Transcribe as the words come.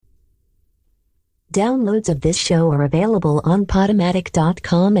Downloads of this show are available on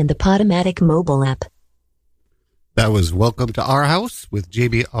Podomatic.com and the Podomatic mobile app. That was Welcome to Our House with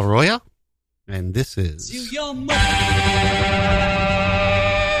JB Arroyo. And this is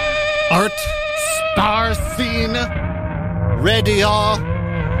Art Star Scene Radio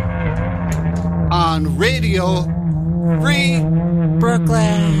on Radio Free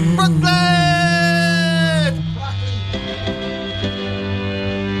Brooklyn.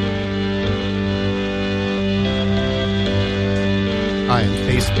 I am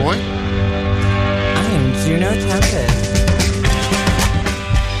Faceboy. I am Juno Tempest.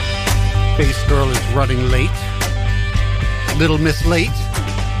 Face Girl is running late. Little Miss Late.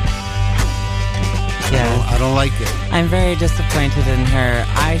 Yeah, I don't like it. I'm very disappointed in her.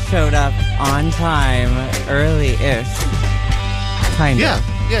 I showed up on time, early-ish. Kind of.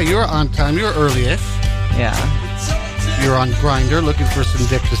 Yeah, you were on time. You were early-ish. Yeah. You're on Grindr looking for some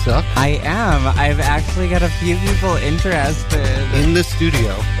dick to suck. I am. I've actually got a few people interested. In the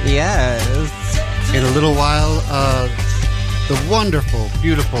studio. Yes. In a little while, the wonderful,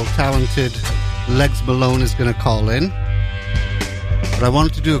 beautiful, talented Legs Malone is going to call in. But I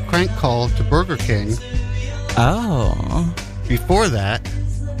wanted to do a crank call to Burger King. Oh. Before that.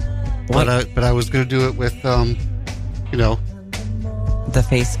 What? But I was going to do it with, The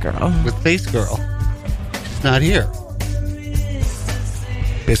Face Girl. With Face Girl. She's not here.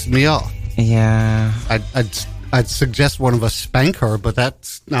 Pissed me off. Yeah. I'd suggest one of us spank her, but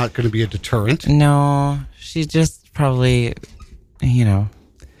that's not going to be a deterrent. No, she just probably, be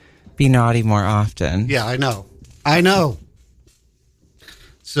naughty more often. Yeah, I know.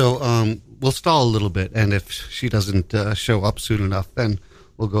 So we'll stall a little bit, and if she doesn't show up soon enough, then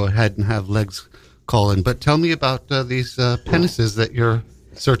we'll go ahead and have Legs call in. But tell me about these penises that you're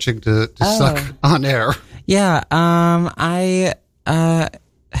searching to suck on air. Yeah, I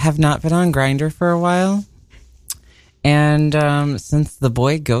have not been on Grindr for a while. And since the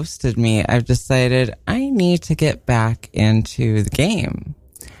boy ghosted me, I've decided I need to get back into the game.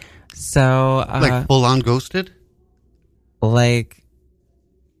 So, like full on ghosted? Not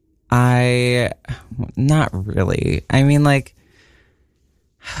really. I mean, I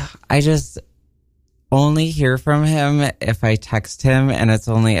just only hear from him if I text him, and it's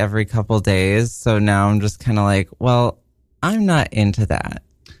only every couple days. So now I'm just kind of like, well, I'm not into that.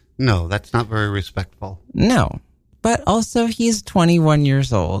 No, that's not very respectful. No. But also, he's 21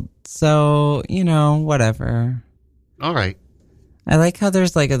 years old. So, whatever. All right. I like how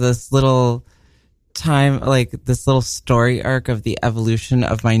there's this little time, this little story arc of the evolution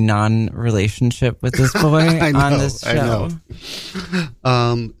of my non-relationship with this boy on this show.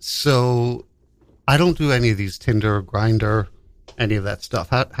 I know. So I don't do any of these Tinder, Grindr, any of that stuff.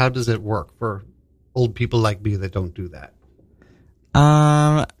 How does it work for old people like me that don't do that?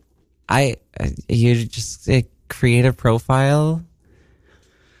 You just create a profile.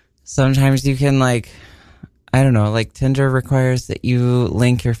 Sometimes you can Tinder requires that you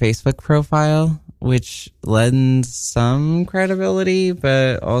link your Facebook profile, which lends some credibility,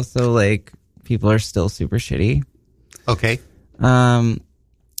 but also people are still super shitty. Okay. Yeah,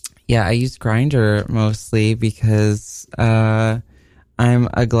 I use Grindr mostly because I'm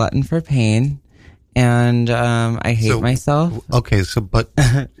a glutton for pain and I hate myself. Okay, but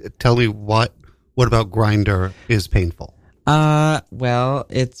tell me what about Grindr is painful? Well,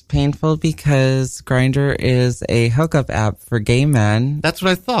 it's painful because Grindr is a hookup app for gay men. That's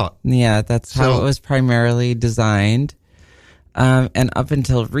what I thought. Yeah, that's how it was primarily designed. And up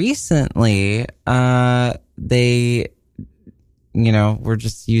until recently, they, were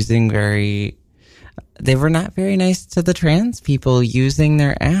just using they were not very nice to the trans people using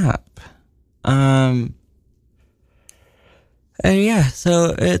their app. Yeah,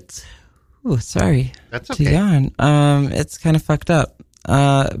 so it's, sorry. That's okay. To yawn. It's kind of fucked up.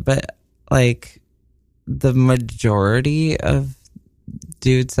 But the majority of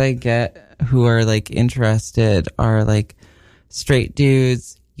dudes I get who are interested are straight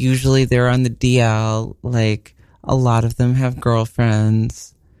dudes. Usually they're on the DL. A lot of them have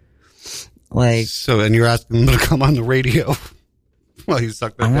girlfriends. And you're asking them to come on the radio while you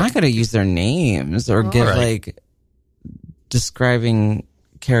suck their I'm dick. not going to use their names or give describing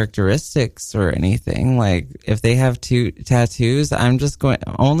characteristics or anything. If they have two tattoos,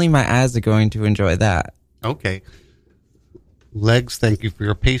 only my eyes are going to enjoy that. Okay. Legs, thank you for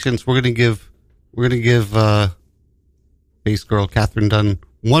your patience. We're gonna give Face Girl Catherine Dunn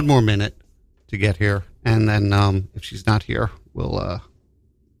one more minute to get here, and then if she's not here, we'll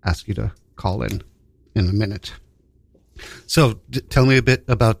ask you to call in a minute. So tell me a bit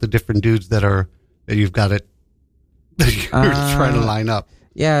about the different dudes that you've got that you're trying to line up.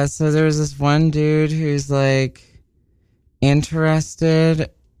 Yeah, so there's this one dude who's like interested.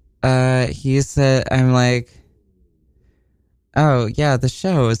 He said, I'm like, oh yeah, the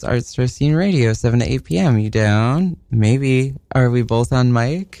show is Arts for Scene Radio, 7 to 8 p.m. You down? Maybe. Are we both on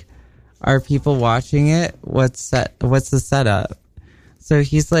mic? Are people watching it? What's the setup? So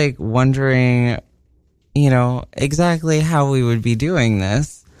he's like wondering, exactly how we would be doing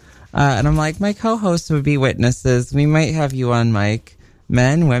this. And I'm like, my co-hosts would be witnesses. We might have you on mic.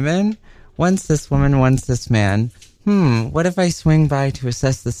 Men, women, once this woman, once this man. What if I swing by to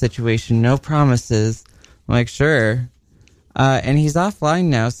assess the situation? No promises. I'm like, sure. And he's offline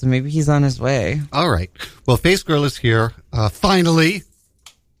now, so maybe he's on his way. All right. Well, Face Girl is here, finally.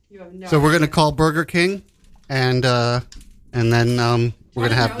 So we're going to call Burger King, and then we're going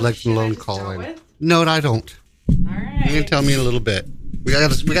to have Legs Malone call in. No, I don't. All right. You can tell me in a little bit. We got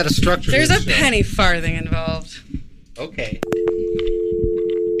to structure There's this a show. penny farthing involved. Okay.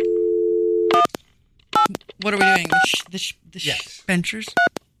 What are we doing? The Yes. Ventures?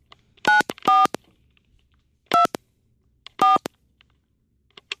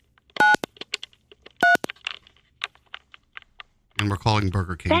 And we're calling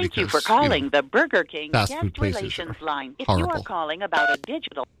Burger King. Thank you for calling the Burger King fast Guest food places Relations are line. If you horrible. are calling about a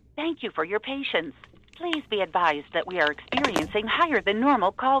digital, thank you for your patience. Please be advised that we are experiencing higher than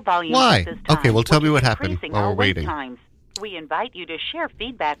normal call volumes Why? at this time. Okay, well, tell which me is what happened increasing while our we're wait waiting. times. We invite you to share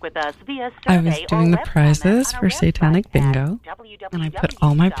feedback with us via survey I was doing or the web prizes comment on for our Satanic website Bingo, at and I put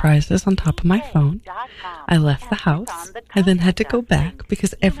all my prizes on top of my phone. I left the house. I then had to go back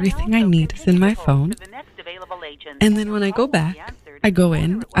because everything I need is in my phone. And then when I go back, I go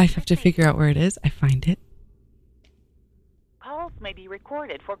in. I have to figure out where it is. I find it. Calls may be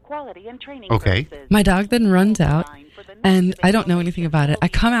recorded for quality and training Okay. purposes. My dog then runs out, and I don't know anything about it. I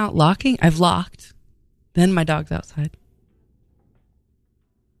come out locking. I've locked. Then my dog's outside.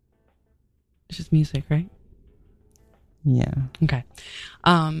 It's just music, right? Yeah. Okay.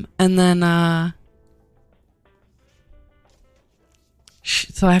 And then,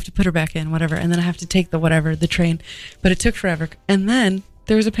 so I have to put her back in, whatever. And then I have to take the train. But it took forever. And then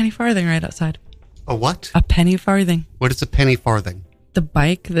there was a penny farthing right outside. A what? A penny farthing. What is a penny farthing? The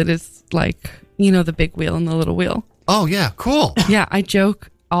bike that is like, the big wheel and the little wheel. Oh, yeah. Cool. Yeah, I joke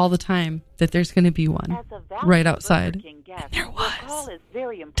all the time that there's going to be one As a valued right Burger outside. King guest, There your was. call is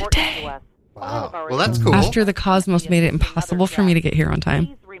very important Today. to us. All Wow. of our Well, that's cool. After the Cosmos made it impossible for me to get here on time.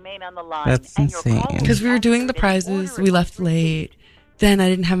 Please remain on the line, That's and your call insane. will Because we were doing the be answered in prizes, order we left of late. Then I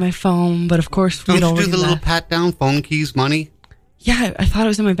didn't have my phone, but of course we'd Don't you already do the little left. pat down, phone keys, money? Yeah, I thought it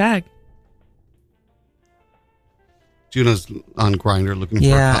was in my bag. Juno's on Grindr looking for a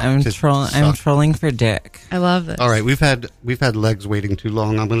Yeah, cop I'm to I'm suck. trolling for dick. I love this. All right, we've had Legs waiting too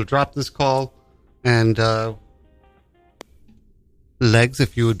long. I'm going to drop this call, and Legs,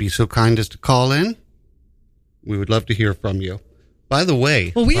 if you would be so kind as to call in, we would love to hear from you. By the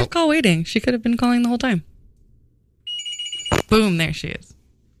way, Well, we have call waiting. She could have been calling the whole time. Boom, there she is.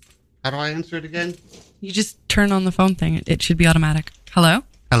 how do I answer it again? You just turn on the phone thing. It should be automatic. Hello?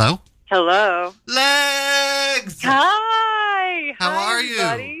 Hello, Hello. Legs. Hi. How Hi, are you?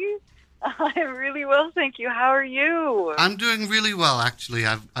 everybody. I'm really well, thank you. How are you? I'm doing really well, actually.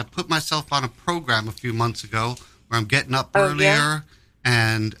 I put myself on a program a few months ago where I'm getting up Oh, earlier yeah?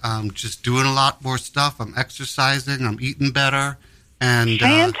 and just doing a lot more stuff. I'm exercising. I'm eating better, and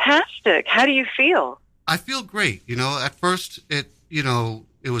Fantastic. How do you feel? I feel great. At first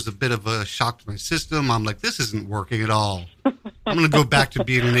it was a bit of a shock to my system. I'm like, this isn't working at all. I'm going to go back to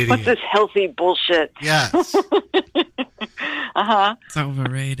being an idiot. What's this healthy bullshit? Yes. Uh-huh. It's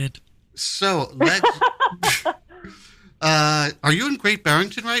overrated. So, Legs, are you in Great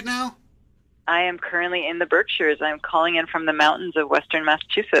Barrington right now? I am currently in the Berkshires. I'm calling in from the mountains of western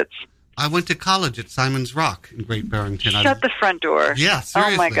Massachusetts. I went to college at Simon's Rock in Great Barrington. Shut the front door. Yeah,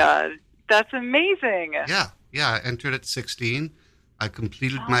 seriously. Oh, my God. That's amazing. Yeah. I entered at 16. I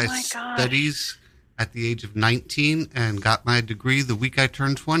completed Oh my my gosh. studies at the age of 19 and got my degree the week I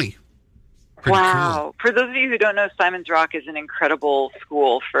turned 20. Pretty Wow. cool. For those of you who don't know, Simon's Rock is an incredible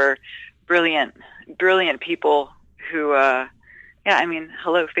school for brilliant people who, hello,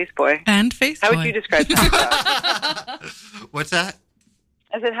 Faceboy. And Facebook. How would you describe Simon's Rock? What's that?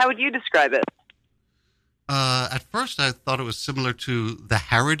 I said, how would you describe it? At first, I thought it was similar to the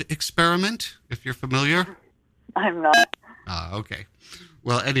Harrod experiment, if you're familiar. I'm not. Okay.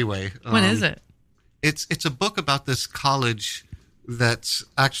 Well, anyway. What is it? It's a book about this college that's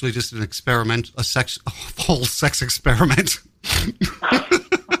actually just an experiment, a whole sex experiment.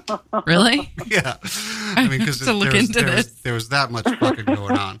 Really? Yeah. I mean, because To look into this. there was that much fucking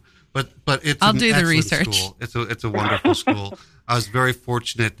going on. But it's I'll an do the excellent research. School. It's a wonderful school. I was very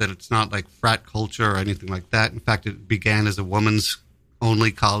fortunate that it's not like frat culture or anything like that. In fact, it began as a woman's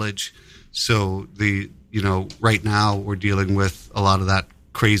only college. So right now we're dealing with a lot of that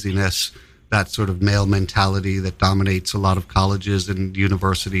craziness, that sort of male mentality that dominates a lot of colleges and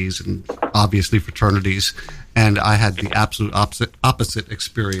universities and obviously fraternities. And I had the absolute opposite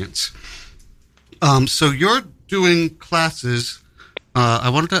experience. So you're doing classes. I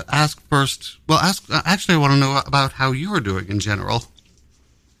wanted to ask first. Well, actually, I want to know about how you are doing in general.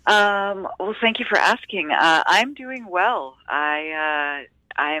 Well, thank you for asking. I'm doing well.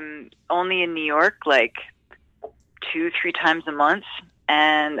 I'm only in New York like 2-3 times a month,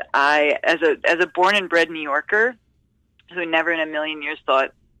 and I, as a born and bred New Yorker, who never in a million years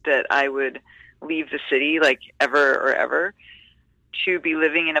thought that I would leave the city like ever, to be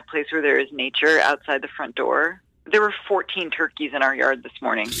living in a place where there is nature outside the front door. There were 14 turkeys in our yard this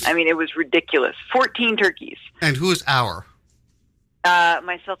morning. I mean, it was ridiculous. 14 turkeys. And who is our?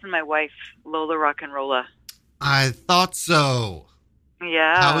 Myself and my wife, Lola Rock'n'Rolla. I thought so.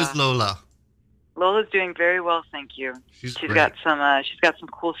 Yeah. How is Lola? Lola's doing very well, thank you. She's She's great. got some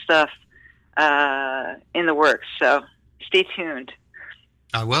cool stuff in the works. So stay tuned.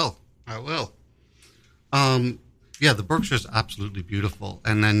 I will. Yeah, the Berkshire's absolutely beautiful.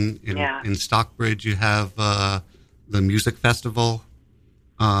 And then in Stockbridge, you have the music festival.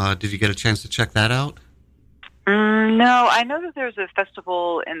 Did you get a chance to check that out? No, I know that there's a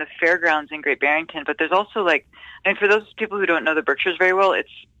festival in the fairgrounds in Great Barrington, but there's also for those people who don't know the Berkshires very well, it's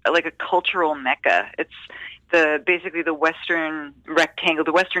like a cultural mecca. It's basically the western rectangle,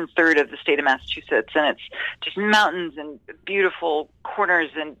 the western third of the state of Massachusetts, and it's just mountains and beautiful corners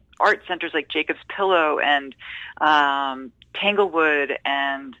and art centers like Jacob's Pillow and Tanglewood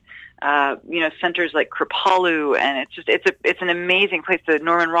and centers like Kripalu, and it's an amazing place. The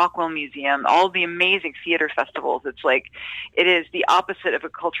Norman Rockwell Museum, all the amazing theater festivals. It is the opposite of a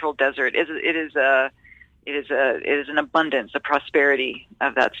cultural desert. It is an abundance, a prosperity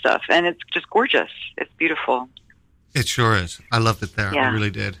of that stuff, and it's just gorgeous. It's beautiful. It sure is. I loved it there. Yeah. I really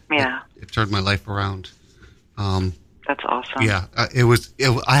did. Yeah, it turned my life around. That's awesome. Yeah,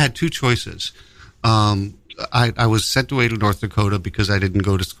 I had two choices. I was sent away to North Dakota because I didn't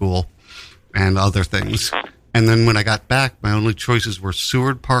go to school and other things. And then when I got back, my only choices were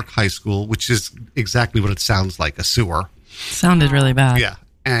Seward Park High School, which is exactly what it sounds like, a sewer. Sounded really bad. Yeah,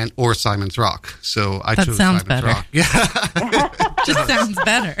 or Simon's Rock. So I That chose sounds Simon's better. Rock. Yeah, Just sounds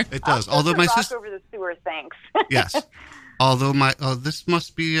better. it does. Although my rock sister, over the sewer, thanks. yes. Although this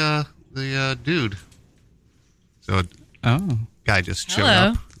must be the dude. So guy just showed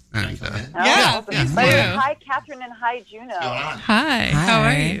Hello. up. And, Yeah, yeah. please By the way, do. hi, Catherine, and hi, Juno. Hi, how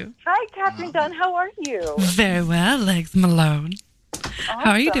are you? Hi, Catherine Dunn. How are you? Very well, Legs Malone.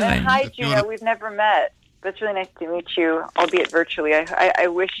 How are you Awesome. doing? And hi, Juno. We've never met. It's really nice to meet you, albeit virtually. I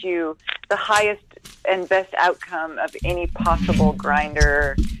wish you the highest and best outcome of any possible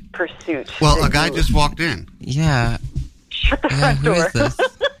grinder pursuit. Well, a guy just walked in. Yeah. Shut the Yeah, front who door. is this?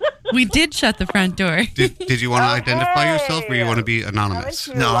 We did shut the front door. Did you want to identify hey! yourself, or you want to be Coming anonymous?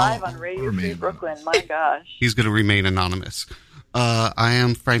 to you live on Radio Free Brooklyn. My gosh. He's going to remain anonymous. I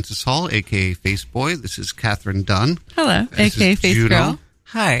am Francis Hall, a.k.a. Faceboy. This is Catherine Dunn. Hello, This aka is Face Juno. Girl.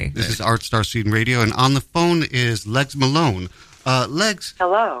 Hi. This is Art Star Student Radio, and on the phone is Legs Malone. Legs,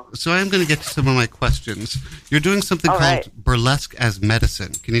 Hello. so I'm going to get to some of my questions. You're doing something All called right. Burlesque as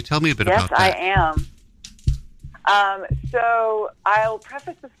Medicine. Can you tell me a bit Yes, about that? I am. So I'll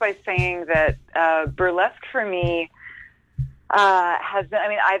preface this by saying that burlesque for me has been,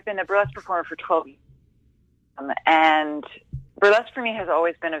 I've been a burlesque performer for 12 years. And burlesque for me has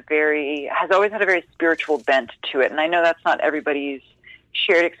always had a very spiritual bent to it. And I know that's not everybody's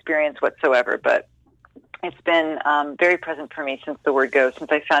shared experience whatsoever, but it's been very present for me since the word go,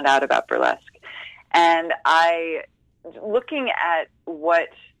 since I found out about burlesque. And looking at what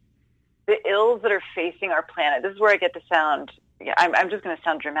the ills that are facing our planet, this is where I get to sound, I'm just going to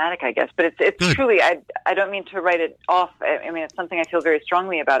sound dramatic, I guess, but it's Good. truly, I don't mean to write it off. It's something I feel very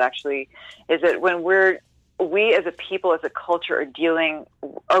strongly about, actually, is that when we as a people, as a culture,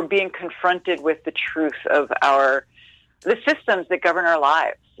 are being confronted with the truth of the systems that govern our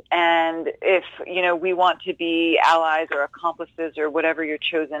lives. And if, we want to be allies or accomplices or whatever your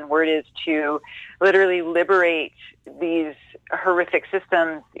chosen word is to literally liberate these horrific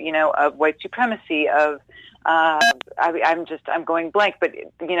systems, of white supremacy, I'm going blank, but,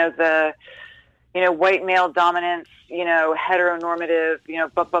 white male dominance, heteronormative,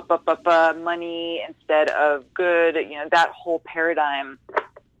 money instead of good, that whole paradigm.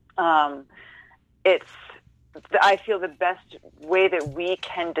 I feel the best way that we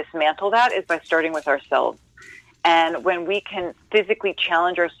can dismantle that is by starting with ourselves. And when we can physically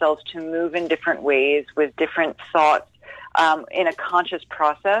challenge ourselves to move in different ways with different thoughts in a conscious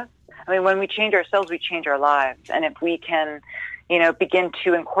process, I mean, when we change ourselves, we change our lives. And if we can, begin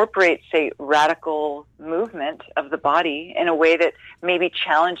to incorporate, say, radical movement of the body in a way that maybe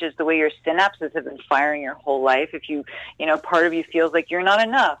challenges the way your synapses have been firing your whole life. If part of you feels like you're not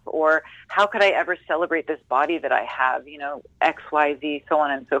enough, or how could I ever celebrate this body that I have, X, Y, Z, so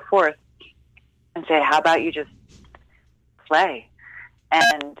on and so forth, and say, how about you just play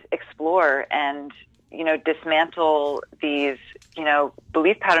and explore and, dismantle these,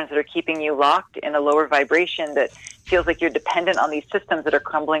 belief patterns that are keeping you locked in a lower vibration that feels like you're dependent on these systems that are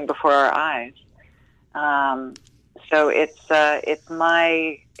crumbling before our eyes. So it is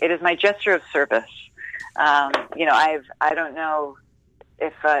my gesture of service. I don't know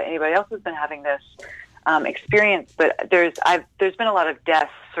if anybody else has been having this experience, but there's been a lot of death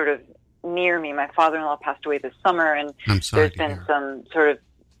sort of near me. My father-in-law passed away this summer, and there's been some sort of,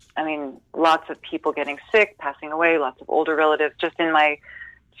 lots of people getting sick, passing away, lots of older relatives just in my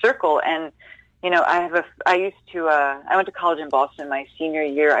circle. And, I went to college in Boston my senior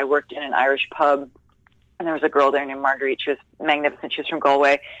year. I worked in an Irish pub, and there was a girl there named Marguerite. She was magnificent. She was from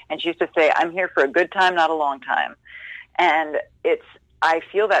Galway. And she used to say, I'm here for a good time, not a long time. And I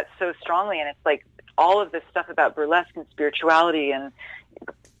feel that so strongly. And it's like all of this stuff about burlesque and spirituality and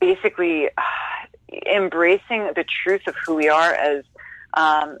basically embracing the truth of who we are as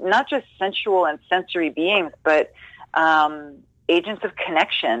not just sensual and sensory beings, but agents of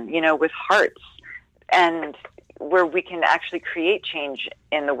connection, with hearts, and where we can actually create change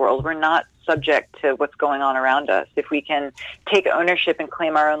in the world. We're not subject to what's going on around us. If we can take ownership and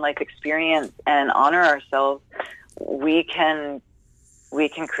claim our own life experience and honor ourselves, we can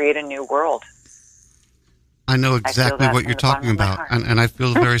create a new world. I know exactly what you're talking about, and I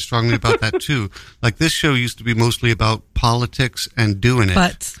feel very strongly about that too. Like, this show used to be mostly about politics and doing it.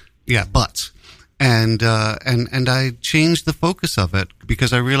 But and I changed the focus of it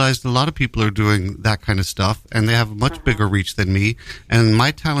because I realized a lot of people are doing that kind of stuff, and they have a much bigger reach than me, and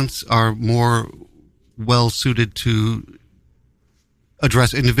my talents are more well suited to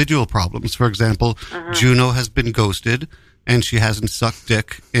address individual problems. For example, Juno has been ghosted, and she hasn't sucked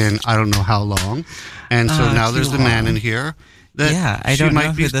dick in I don't know how long. And so now there's a man in here that I don't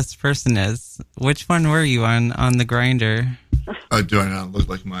know who this person is. Which one were you on the Grindr? Oh, do I not look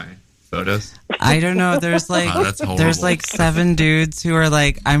like my photos? I don't know. There's there's like 7 dudes who are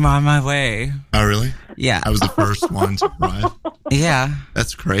like, I'm on my way. Oh, really? Yeah. I was the first one to arrive. Yeah.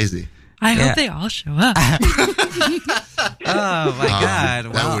 That's crazy. I hope they all show up. Oh my God.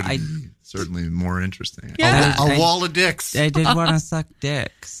 Well, that would be certainly more interesting. Yeah. A wall of dicks. I did want to suck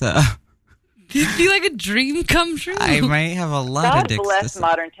dick, so It'd be like a dream come true. I might have a lot God of dicks. bless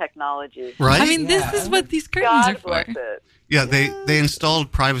modern technology. Right? I mean, this is what these curtains God are for. bless it. Yeah, they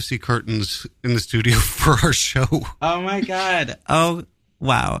installed privacy curtains in the studio for our show. Oh my God. Oh,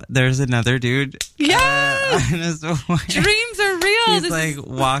 wow. There's another dude. Yes! Dreams are real. He's like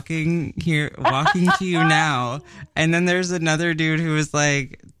walking to you now. And then there's another dude who was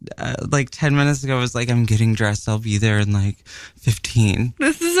like 10 minutes ago was like, I'm getting dressed. I'll be there in like 15.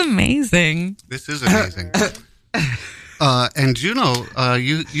 This is amazing. This is amazing. And Juno,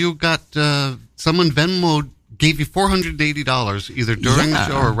 you got someone Venmo gave you $480 either during the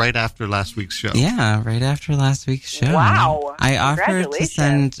show or right after last week's show. Yeah, right after last week's show. Wow. I offered to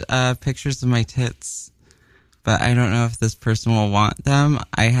send pictures of my tits, but I don't know if this person will want them.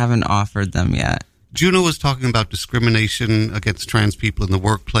 I haven't offered them yet. Juno was talking about discrimination against trans people in the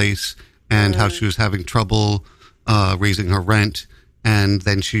workplace and how she was having trouble raising her rent. And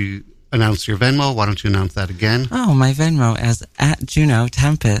then she announced your Venmo. Why don't you announce that again? Oh, my Venmo is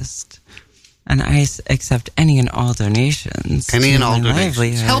 @JunoTempest. And I accept any and all donations. Any and all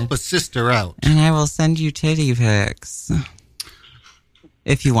donations. Help a sister out. And I will send you titty pics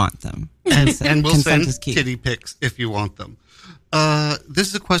if you want them. And we'll send titty pics if you want them. This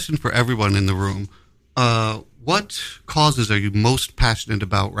is a question for everyone in the room. What causes are you most passionate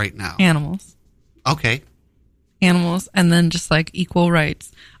about right now? Animals. Okay. Animals, and then just like equal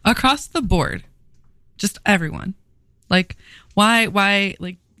rights across the board. Just everyone. Like, why,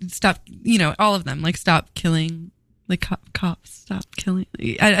 like, stop, all of them. Like, stop killing, like, cops. Stop killing.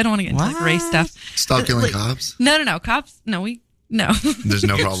 I don't want to get into, like, race stuff. Stop killing cops? No. Cops, no. There's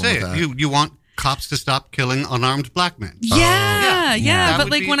no problem with that. You want cops to stop killing unarmed black men. Yeah. But,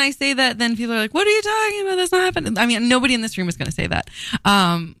 like, when I say that, then people are like, what are you talking about? That's not happening. I mean, nobody in this room is going to say that.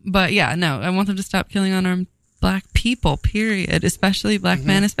 But, yeah, no. I want them to stop killing unarmed black people, period, especially black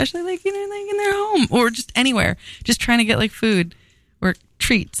men, especially like, you know, like in their home or just anywhere, just trying to get like food or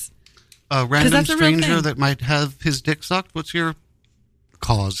treats. A random stranger that might have his dick sucked. What's your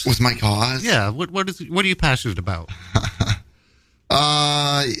cause? What's my cause? Yeah. What are you passionate about?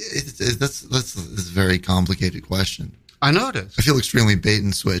 That's a very complicated question. I know it is. I feel extremely bait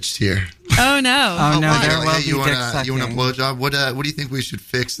and switched here. Oh no! Oh no! Hey, There will be you want dick a sucking. blowjob? What do you think we should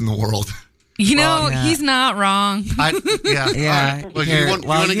fix in the world? You know, he's not wrong. Yeah. Right. Well, Here, you want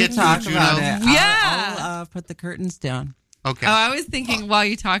while to you get talk to about Juno? it, Yeah. I'll put the curtains down. Okay. Oh, I was thinking while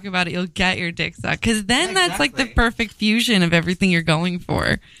you talk about it, you'll get your dick sucked. Because then that's like the perfect fusion of everything you're going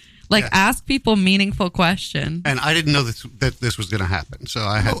for. Like, ask people meaningful questions. And I didn't know that this was going to happen, so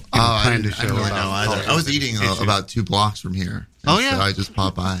I had planned to show. I didn't really know either. I was eating about 2 blocks from here. Oh, yeah. So I just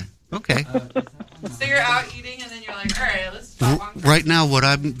popped by. Okay. So you're out eating, and then you're like, all right, let's stop on. Right now, what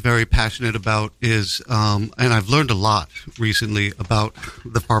I'm very passionate about is, and I've learned a lot recently about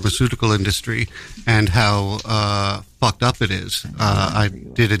the pharmaceutical industry and how fucked up it is. I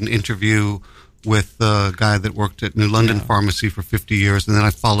did an interview with a guy that worked at New London Pharmacy for 50 years, and then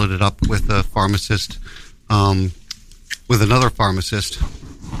I followed it up with a pharmacist, with another pharmacist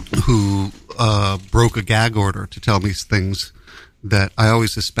who broke a gag order to tell me things that I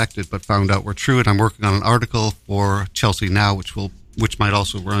always suspected but found out were true. And I'm working on an article for Chelsea Now, which might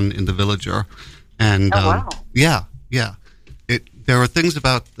also run in the Villager. And wow. Yeah. There are things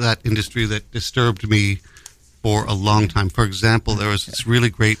about that industry that disturbed me for a long time. For example, there was this really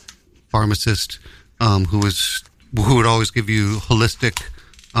great pharmacist who would always give you holistic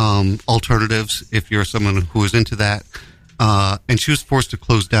alternatives if you're someone who is into that. And she was forced to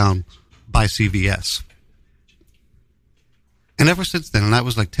close down by CVS. And ever since then, and that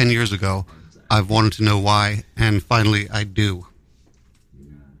was like 10 years ago, I've wanted to know why, and finally I do.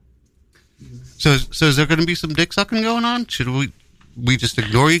 So is there going to be some dick sucking going on? Should we just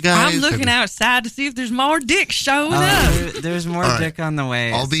ignore you guys? I'm looking outside to see if there's more dick showing up. There's more All right. dick on the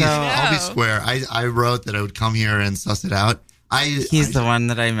way. I'll be square. I wrote that I would come here and suss it out. He's the one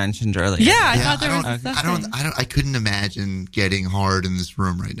that I mentioned earlier. Yeah, I thought there was I couldn't imagine getting hard in this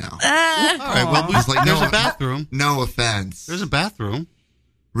room right now. All right, well, there's a bathroom. No offense. There's a bathroom.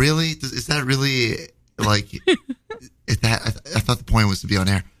 Really? Is that really like? I thought the point was to be on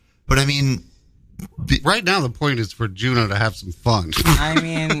air, but I mean, right now the point is for Juno to have some fun. I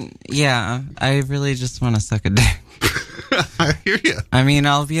mean, yeah, I really just want to suck a dick. I hear you. I mean,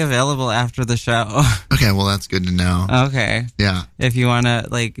 I'll be available after the show. Okay, well, that's good to know. Okay. Yeah. If you want to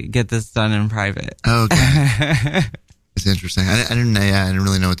like get this done in private. Okay. It's interesting. I didn't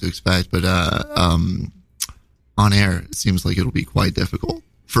really know what to expect, but on air, it seems like it'll be quite difficult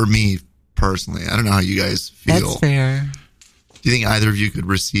for me personally. I don't know how you guys feel. That's fair. Do you think either of you could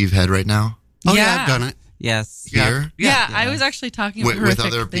receive head right now? Oh yeah, I've done it. Yes. Here? Yeah, I was actually talking with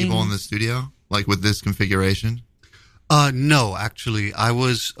other people in the studio, like with this configuration. No, actually, I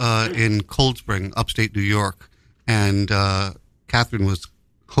was in Cold Spring, upstate New York, and Catherine was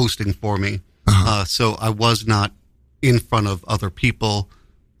hosting for me. So I was not in front of other people,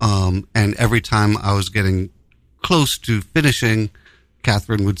 and every time I was getting close to finishing,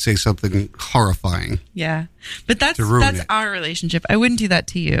 Catherine would say something horrifying. Yeah, but that's it. our relationship. I wouldn't do that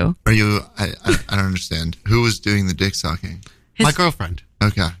to you. Are you? I don't understand. Who was doing the dick sucking? My girlfriend.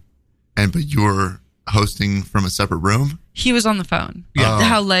 Okay, but you were hosting from a separate room? He was on the phone. Yeah.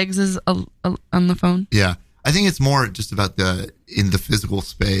 How Legs is on the phone. Yeah. I think it's more just about in the physical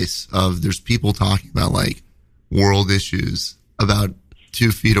space of there's people talking about like world issues about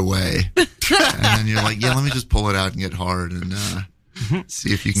 2 feet away. And then you're like, yeah, let me just pull it out and get hard and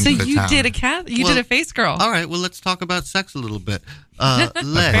see if you can So get a you towel. did a face girl. All right, well, let's talk about sex a little bit. Legs,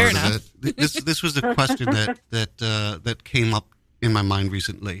 Fair enough. This was a question that came up in my mind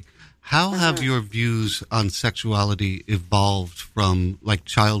recently. How have your views on sexuality evolved from like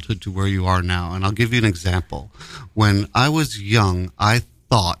childhood to where you are now? And I'll give you an example. When I was young, I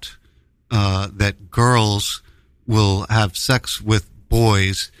thought that girls will have sex with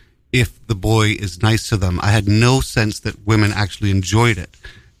boys if the boy is nice to them. I had no sense that women actually enjoyed it.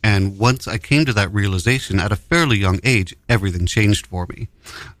 And once I came to that realization at a fairly young age, everything changed for me.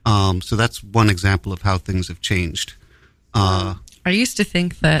 So that's one example of how things have changed. I used to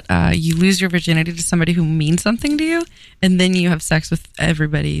think that you lose your virginity to somebody who means something to you, and then you have sex with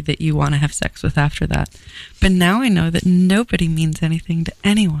everybody that you want to have sex with after that. But now I know that nobody means anything to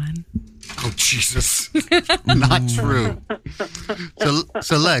anyone. Oh, Jesus. Not true.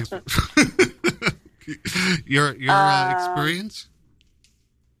 So Legs, your experience?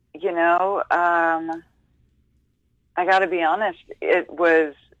 I got to be honest. It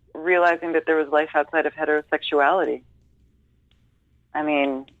was realizing that there was life outside of heterosexuality. I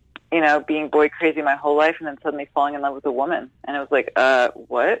mean, being boy crazy my whole life and then suddenly falling in love with a woman. And it was like,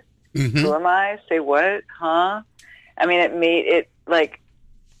 what? Mm-hmm. Who am I? Say what? Huh? I mean, it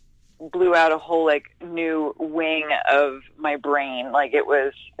blew out a whole, new wing of my brain. It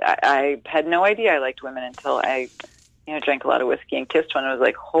was, I had no idea I liked women until I, drank a lot of whiskey and kissed one. I was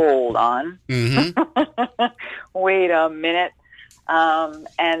like, hold on. Mm-hmm. Wait a minute.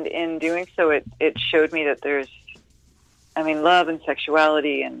 And in doing so, it showed me that there's, love and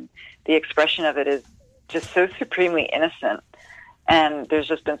sexuality and the expression of it is just so supremely innocent. And there's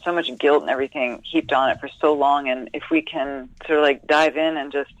just been so much guilt and everything heaped on it for so long. And if we can sort of dive in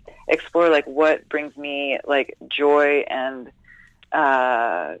and just explore what brings me joy and,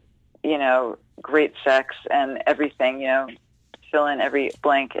 great sex and everything, fill in every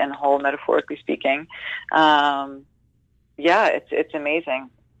blank and hole, metaphorically speaking. It's amazing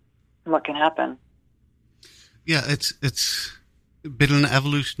what can happen. Yeah, it's been an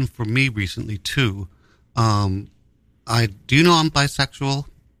evolution for me recently too. Do you know I'm bisexual?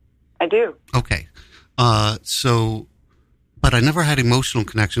 I do. Okay. But I never had emotional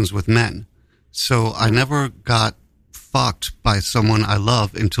connections with men. So I never got fucked by someone I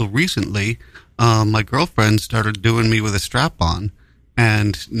love until recently. My girlfriend started doing me with a strap on,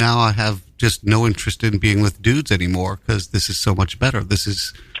 and now I have just no interest in being with dudes anymore because this is so much better. This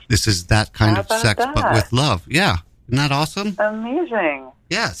is that kind of sex, that? but with love. Yeah. Isn't that awesome? Amazing.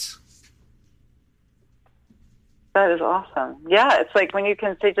 Yes. That is awesome. Yeah, it's when you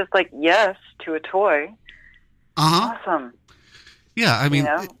can say just yes to a toy. Uh-huh. Awesome. Yeah, I mean,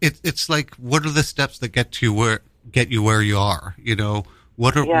 it's what are the steps that get you where you are?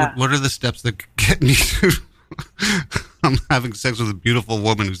 What are the steps that get me to? I'm having sex with a beautiful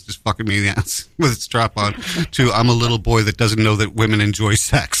woman who's just fucking me in the ass with a strap on. To I'm a little boy that doesn't know that women enjoy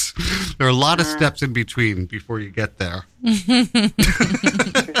sex. There are a lot of steps in between before you get there. True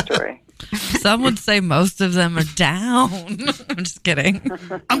story. Some would say most of them are down. I'm just kidding.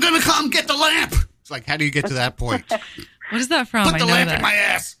 I'm gonna come get the lamp. It's how do you get to that point? What is that from? Put the lamp in my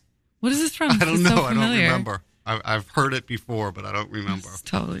ass. What is this from? I don't know. So I don't remember. I've heard it before, but I don't remember. It's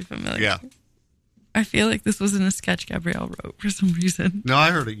totally familiar. Yeah. I feel like this was in a sketch Gabrielle wrote for some reason. No,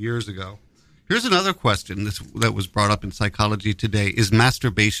 I heard it years ago. Here's another question that was brought up in Psychology Today. Is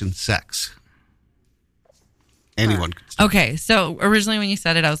masturbation sex? Anyone could start. Okay, so originally when you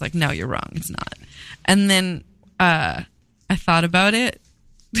said it, I was like, no, you're wrong. It's not. And then I thought about it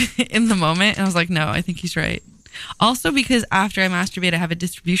in the moment, and I was like, no, I think he's right. Also because after I masturbate, I have a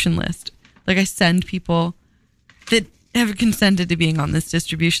distribution list. I send people that have consented to being on this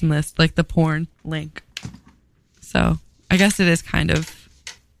distribution list, the porn link. So I guess it is kind of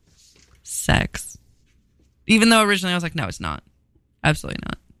sex. Even though originally I was like, no, it's not. Absolutely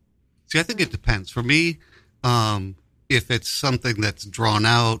not. See, I think it depends. For me, if it's something that's drawn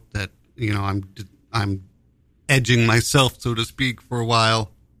out, that, I'm edging myself, so to speak, for a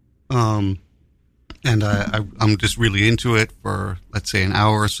while, and I'm just really into it for, let's say, an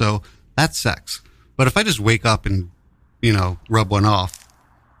hour or so, that's sex. But if I just wake up and rub one off,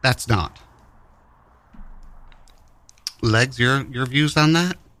 that's not. Legs, your views on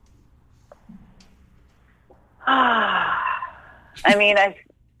that?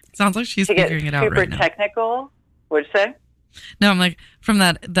 Sounds like she's figuring it out right now. Super technical. What'd you say? No, I'm like, from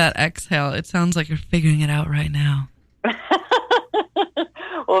that exhale, it sounds like you're figuring it out right now.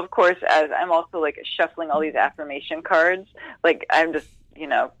 Well, of course, as I'm also shuffling all these affirmation cards, I'm just,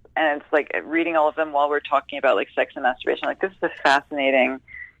 and it's reading all of them while we're talking about sex and masturbation. This is a fascinating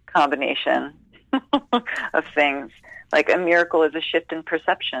combination of things. A miracle is a shift in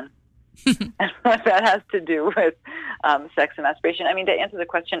perception. And what that has to do with sex and masturbation. To answer the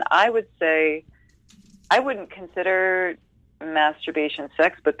question, I would say I wouldn't consider masturbation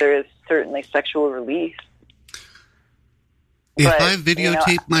sex, but there is certainly sexual release. If I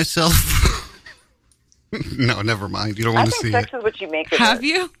videotape myself... No, never mind. You don't want to see it. I think sex is what you make of it. Have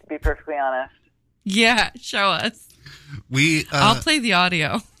you? To be perfectly honest. Yeah, show us. I'll play the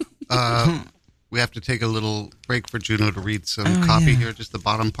audio. We have to take a little break for Juno to read some copy here, just the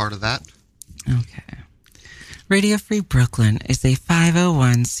bottom part of that. Okay. Radio Free Brooklyn is a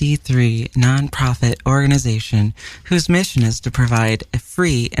 501c3 nonprofit organization whose mission is to provide a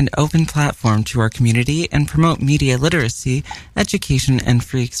free and open platform to our community and promote media literacy, education, and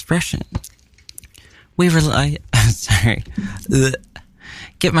free expression. We rely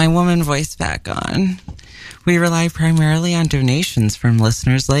get my woman voice back on. We rely primarily on donations from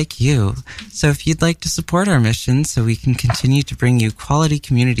listeners like you. So if you'd like to support our mission so we can continue to bring you quality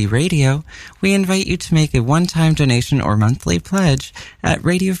community radio, we invite you to make a one-time donation or monthly pledge at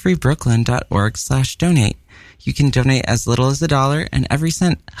radiofreebrooklyn.org/donate. You can donate as little as $1, and every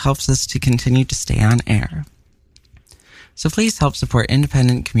cent helps us to continue to stay on air. So please help support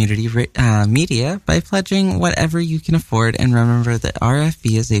independent community media by pledging whatever you can afford, and remember that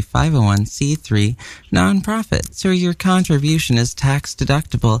RFB is a 501c3 nonprofit, so your contribution is tax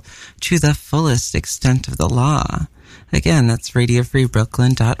deductible to the fullest extent of the law. Again, that's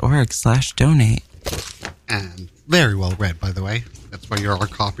radiofreebrooklyn.org/donate. And very well read, by the way. That's why you're our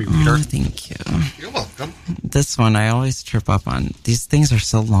copy reader. Oh, thank you. You're welcome. This one I always trip up on. These things are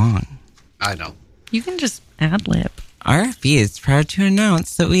so long. I know. You can just ad-lib. RFB is proud to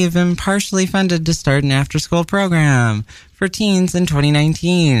announce that we have been partially funded to start an after-school program for teens in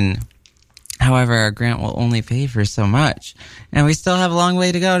 2019. However, our grant will only pay for so much, and we still have a long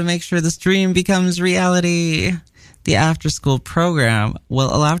way to go to make sure this dream becomes reality. The after-school program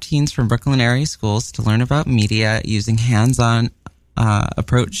will allow teens from Brooklyn area schools to learn about media using hands-on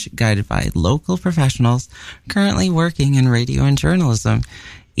approach guided by local professionals currently working in radio and journalism.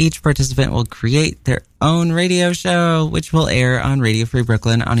 Each participant will create their own radio show, which will air on Radio Free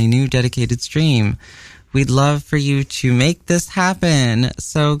Brooklyn on a new dedicated stream. We'd love for you to make this happen.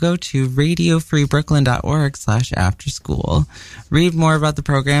 So go to radiofreebrooklyn.org/afterschool. Read more about the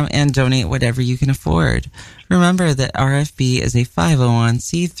program and donate whatever you can afford. Remember that RFB is a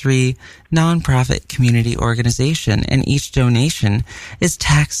 501c3 nonprofit community organization, and each donation is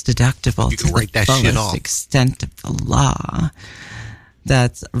tax deductible You can to write the that shit fullest off. extent of the law.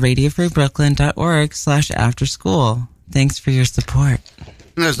 That's radiofreebrooklyn.org/afterschool. Thanks for your support.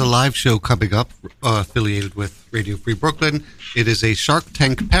 And there's a live show coming up affiliated with Radio Free Brooklyn. It is a Shark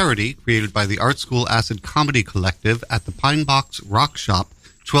Tank parody created by the Art School Acid Comedy Collective at the Pine Box Rock Shop,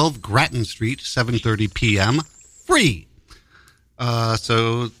 12 Grattan Street, 7:30 p.m. Free.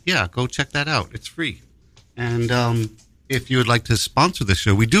 So, yeah, go check that out. It's free. And if you would like to sponsor the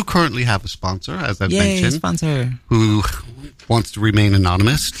show, we do currently have a sponsor, as I've mentioned, sponsor. who wants to remain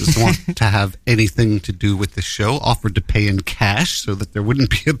anonymous, doesn't want to have anything to do with the show, offered to pay in cash so that there wouldn't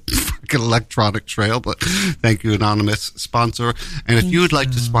be a fucking electronic trail. But thank you, anonymous sponsor. And if you would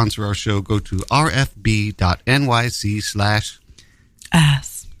like to sponsor our show, go to rfb.nyc/ass.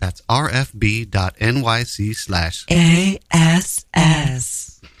 That's rfb.nyc/ass.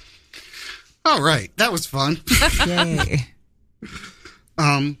 All right, that was fun. Yay.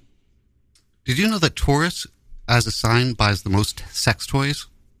 Did you know that Taurus, as a sign, buys the most sex toys?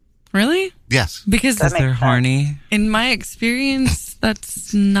 Really? Yes. Because That makes They're sense. horny. in my experience,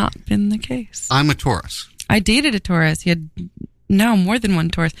 that's not been the case. I'm a Taurus. I dated a Taurus. He had more than one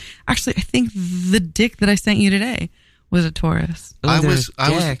Taurus. Actually, I think the dick that I sent you today was a Taurus. Ooh, I they're was.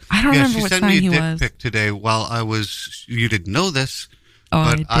 dick. I don't remember she what sent sign me a he dick was. pic today while I was. You didn't know this, Oh,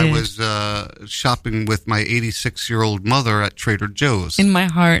 but I did. was shopping with my 86-year-old mother at Trader Joe's. In my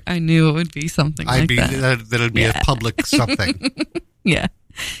heart, I knew it would be something like that. That'd be a public something. Yeah.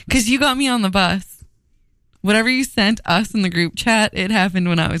 Because you got me on the bus. Whatever you sent us in the group chat, it happened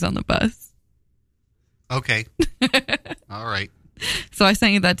when I was on the bus. Okay. All right. So I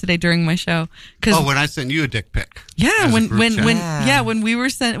sent you that today during my show. 'Cause Oh, when I sent you a dick pic. yeah, as a when group chat. when we were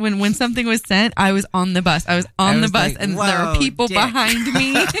sent when something was sent, I was on the bus. I was on I the was bus, like, and there "Whoa, were people dick." behind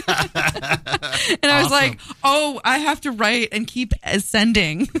me, and I was like, "Oh, I have to write and keep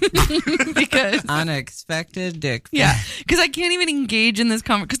sending because Unexpected dick. yeah, because I can't even engage in this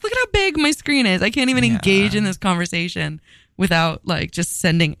conversation. Because look at how big my screen is. I can't even engage in this conversation without like just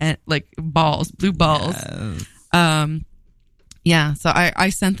sending like blue balls. Yeah, so I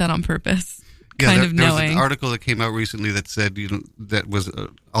sent that on purpose, kind of there was knowing. an article that came out recently that said, that was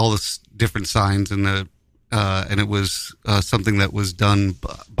all this different signs and it was something that was done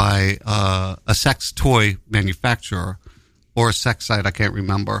by a sex toy manufacturer or a sex site, I can't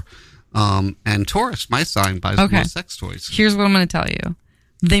remember. And Taurus, my sign, buys the most sex toys. Here's what I'm going to tell you.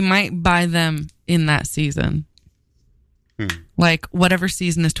 They might buy them in that season. Like whatever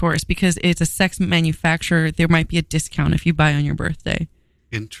season is Taurus, because it's a sex manufacturer. There might be a discount if you buy on your birthday.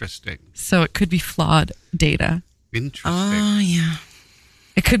 Interesting. So it could be flawed data. Interesting. Oh, yeah.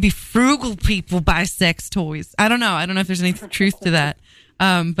 It could be frugal people buy sex toys. I don't know. I don't know if there's any truth to that.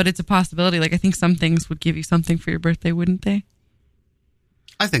 But it's a possibility. Like I think some things would give you something for your birthday, wouldn't they?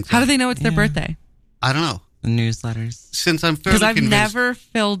 I think so. How do they know it's their birthday? I don't know. the newsletters. Since I'm fairly Because I've convinced, never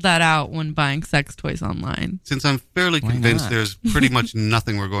filled that out when buying sex toys online. since I'm fairly Why convinced not? there's pretty much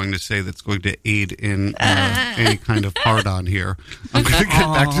nothing we're going to say that's going to aid in any kind of hard-on here, I'm going to get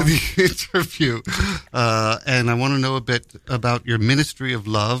back to the interview. And I want to know a bit about your Ministry of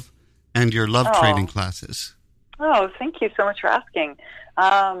Love and your love training classes. Oh, thank you so much for asking.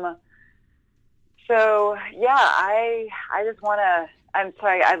 So yeah, I just want to. I'm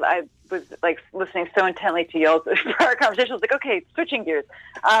sorry. I was like listening so intently to y'all's prior conversation. I was like, okay, switching gears.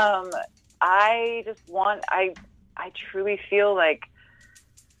 I just want. I truly feel like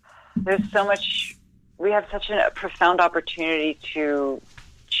there's so much. We have such a profound opportunity to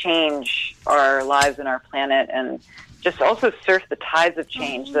change our lives and our planet, and just also surf the tides of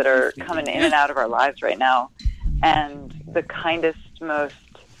change that are coming in and out of our lives right now. And the kindest, most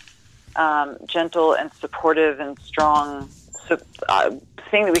gentle and supportive and strong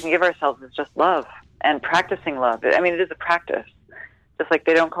thing that we can give ourselves is just love and practicing love. I mean, it is a practice. Just like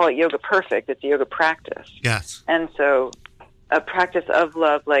they don't call it yoga perfect, it's a yoga practice. Yes. And so a practice of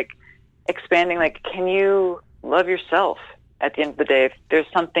love, like expanding, like, can you love yourself at the end of the day? If there's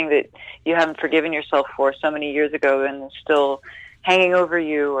something that you haven't forgiven yourself for so many years ago and it's still hanging over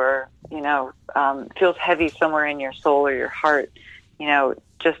you, or, feels heavy somewhere in your soul or your heart,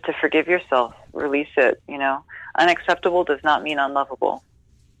 just to forgive yourself, release it, Unacceptable does not mean unlovable.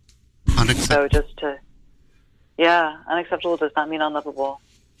 So unacceptable does not mean unlovable.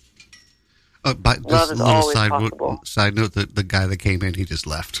 But Love just is a little always possible. side note, the guy that came in, he just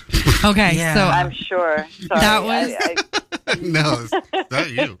left. Okay, Yeah. so I'm sure. Sorry. That was- No, it's not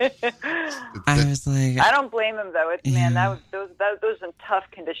you. I was like, I don't blame him though. It's man, those are some tough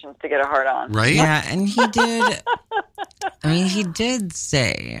conditions to get a heart on. Right? yeah, and he did. I mean, he did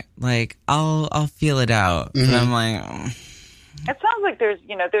say like, "I'll feel it out," but I'm like, It sounds like there's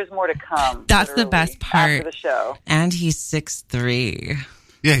more to come. That's the literally, best part. after the show. and he's 6'3".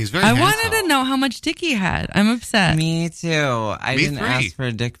 Yeah, he's very I handsome. wanted to know how much dick he had. I'm upset. Me too. I Me didn't three. ask for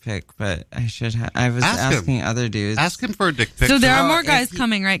a dick pic, but I should have. I was Ask him. asking other dudes. Ask him for a dick pic. So there are So more if guys he-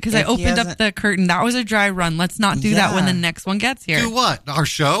 coming, right? Because I if he opened up hasn't- the curtain. That was a dry run. Let's not do that when Yeah. the next one gets here. Do what? Our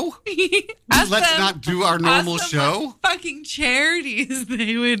show? Ask Let's them- not do our normal ask them show? what fucking charities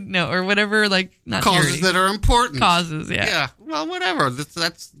they would know, or whatever, like, not Causes charities. that are important. Causes, yeah. Yeah, well, whatever.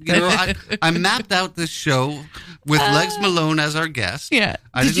 That's I mapped out this show with Legs Malone as our guest. Yeah.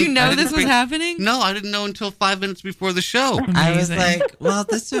 I Did you didn't- know I didn't this was happening? No, I didn't know until 5 minutes before the show. I was Amazing. like, well,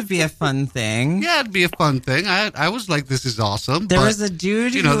 this would be a fun thing. Yeah, it'd be a fun thing. I was like, this is awesome. There but, was a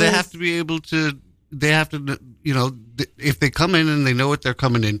dude who they was- have to be able to. They have to, if they come in and they know what they're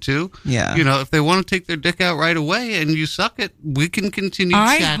coming into. Yeah. If they want to take their dick out right away and you suck it, we can continue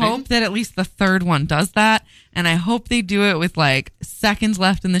I chatting. hope that at least the third one does that, and I hope they do it with like seconds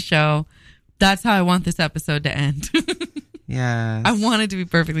left in the show. That's how I want this episode to end. Yeah. I want it to be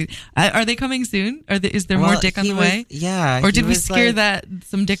perfectly. Are they coming soon? Is there more dick on the way? Yeah. Or he did we was scare like-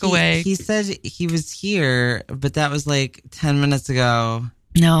 some dick away? He said he was here, but that was like 10 minutes ago.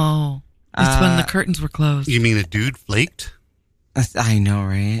 No, it's when the Uh, curtains were closed. You mean a dude flaked? I know,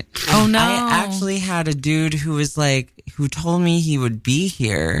 right? Oh no! I actually had a dude who was like, who told me he would be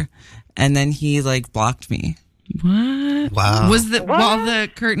here, and then he like blocked me. What? Wow. Was the while the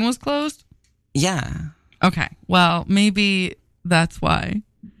curtain was closed? Yeah. Okay. Well, maybe that's why.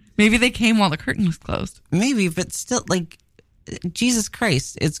 Maybe they came while the curtain was closed. Maybe, but still, like, Jesus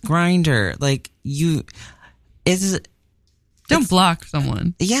Christ, it's Grindr. Like, Don't block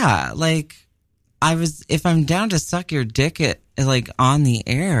someone. yeah, like, if I'm down to suck your dick like on the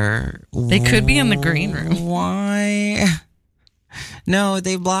air, They could be in the green room. Why? No,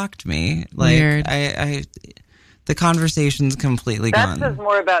 they blocked me. Like, Weird. the conversation's completely That gone. says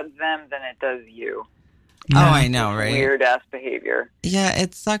more about them than it does you. Oh, I know, right? Weird ass behavior. Yeah,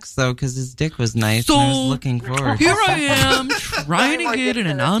 it sucks though because his dick was nice. So, and I was looking forward. Here I am trying to More get an dicks in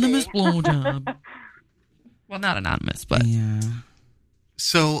the anonymous sea. blowjob. Well, not anonymous, but Yeah.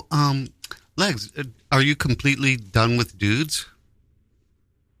 So, Legs, are you completely done with dudes?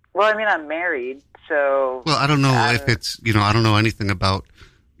 Well, I mean, I'm married, so Well, I don't know if it's, I don't know anything about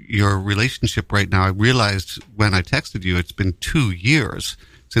your relationship right now. I realized when I texted you, it's been 2 years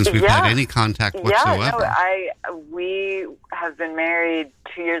since we've had any contact whatsoever. Yeah, no, we have been married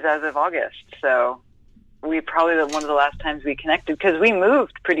 2 years as of August, so we probably one of the last times we connected because we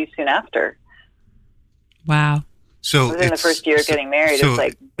moved pretty soon after. wow. So Within the first year of getting married, so it's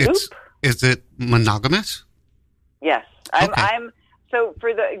like, boop. is it monogamous? Yes, Okay. I'm. So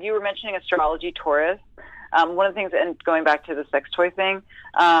you were mentioning astrology, Taurus. One of the things, and going back to the sex toy thing,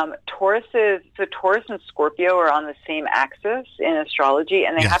 Taurus and Scorpio are on the same axis in astrology,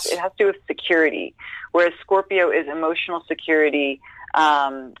 and it has to do with security, whereas Scorpio is emotional security.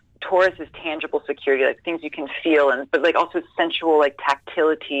 Taurus is tangible security, like things you can feel, but like also sensual, like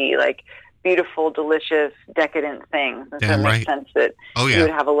tactility, like beautiful, delicious, decadent things. And so it makes sense that you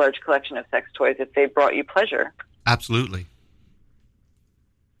would have a large collection of sex toys if they brought you pleasure. Absolutely.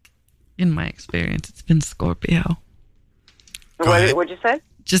 In my experience, it's been Scorpio. What'd you say?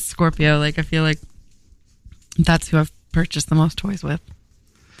 Just Scorpio. Like, I feel like that's who I've purchased the most toys with.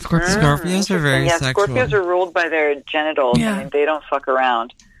 Scorpios are very sexual. Scorpios are ruled by their genitals. Yeah. I mean, they don't fuck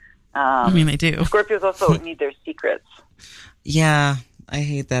around. They do. Scorpios also need their secrets. Yeah, I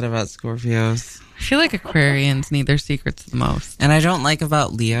hate that about Scorpios. I feel like Aquarians need their secrets the most. And I don't like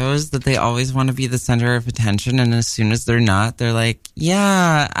about Leos that they always want to be the center of attention, and as soon as they're not, they're like,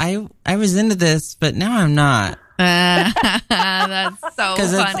 yeah, I was into this, but now I'm not. That's so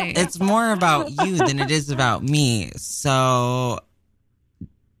funny. It's more about you than it is about me. So,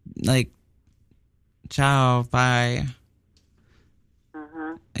 like, ciao, bye.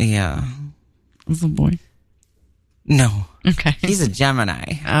 Yeah. It's a boy. No. Okay. He's a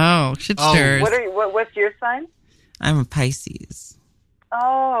Gemini. Oh, shit stirs. What's your sign? I'm a Pisces.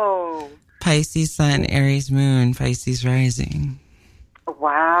 Oh. Pisces sun, Aries moon, Pisces rising.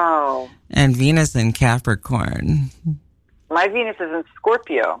 Wow. And Venus in Capricorn. My Venus is in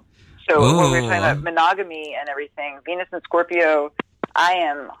Scorpio. So when we're talking about monogamy and everything, Venus in Scorpio, I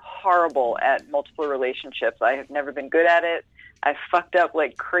am horrible at multiple relationships. I have never been good at it. I fucked up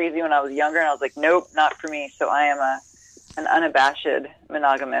like crazy when I was younger, and I was like, nope, not for me. So I am an unabashed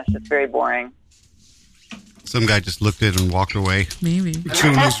monogamist. It's very boring. Some guy just looked at it and walked away. Maybe.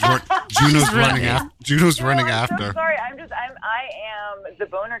 Juno's running after. Juno's running after. I'm so sorry. I am the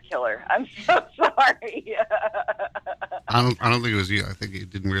boner killer. I'm so sorry. I don't think it was you. I think you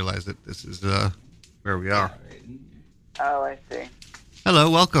didn't realize that this is where we are. Oh, I see.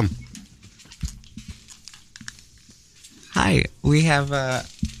 Hello, welcome. Hi, we have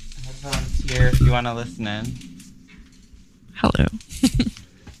headphones here if you want to listen in. Hello.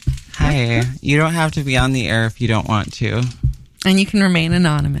 Hi. You don't have to be on the air if you don't want to. And you can remain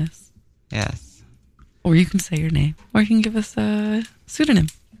anonymous. Yes. Or you can say your name. Or you can give us a pseudonym.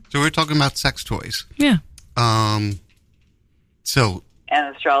 So we're talking about sex toys. Yeah. So.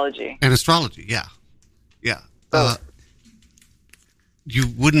 And astrology. Yeah. Yeah. You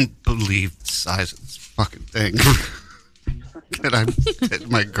wouldn't believe the size of this fucking thing. that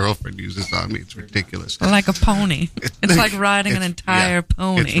my girlfriend uses on me. It's ridiculous. Like a pony. It's like riding an entire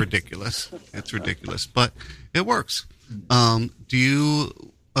pony. It's ridiculous. But it works. Do you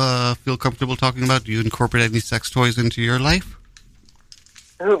feel comfortable talking about, do you incorporate any sex toys into your life?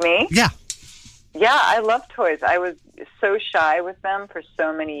 Who, me? Yeah. Yeah, I love toys. I was so shy with them for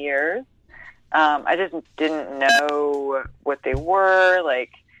so many years. I just didn't know what they were.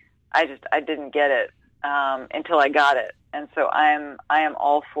 Like, I didn't get it until I got it. And so I am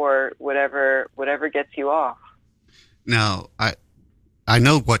all for whatever gets you off. Now, I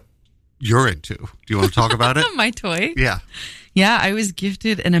know what you're into. Do you want to talk about it? My toy? Yeah. Yeah, I was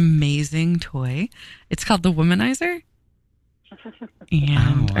gifted an amazing toy. It's called the Womanizer.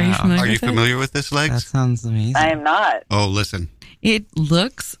 And Are you familiar with this, Legs? That sounds amazing. I am not. Oh, listen. It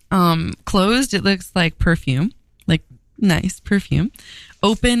looks closed. It looks like perfume, like nice perfume.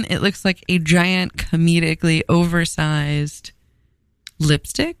 Open, it looks like a giant, comedically oversized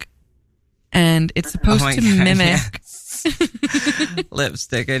lipstick, and it's supposed to mimic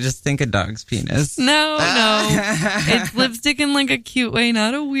lipstick. I just think a dog's penis. No, it's lipstick in like a cute way,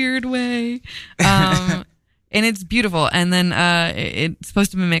 not a weird way. And it's beautiful. And then it's supposed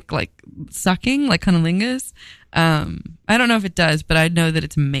to mimic like sucking, like cunnilingus. I don't know if it does, but I know that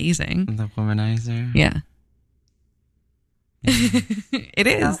it's amazing. The Womanizer. Yeah. It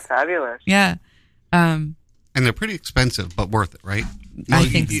is. Sounds fabulous. Yeah. And they're pretty expensive, but worth it, right? I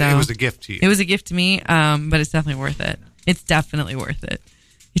think so. It was a gift to you. It was a gift to me, but it's definitely worth it. It's definitely worth it.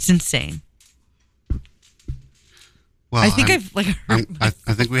 It's insane. Well, I think I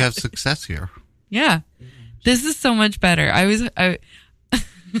think we have success here. Yeah. This is so much better.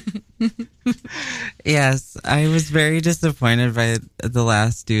 Yes, I was very disappointed by the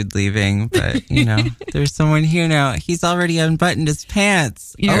last dude leaving, but there's someone here now. He's already unbuttoned his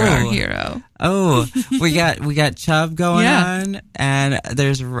pants. You're our hero. Oh, we got Chubb going on, and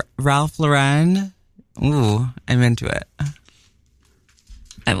there's Ralph Lauren. Ooh, I'm into it.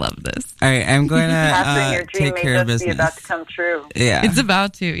 I love this. All right, I'm going to your dream take care of business. Be about to come true. Yeah, it's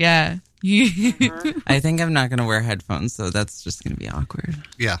about to. Yeah. I think I'm not going to wear headphones, so that's just going to be awkward.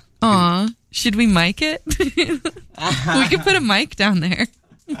 Yeah. Aw, should we mic it? We could put a mic down there.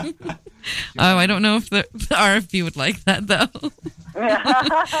 Oh, I don't know if the RFB would like that, though.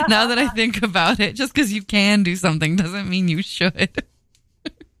 Now that I think about it, just because you can do something doesn't mean you should.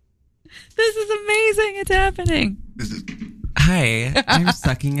 This is amazing. It's happening. Hi, I'm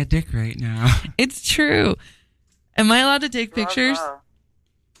sucking a dick right now. It's true. Am I allowed to take pictures?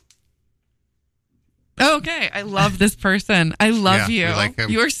 Okay, I love this person. I love you. we like him.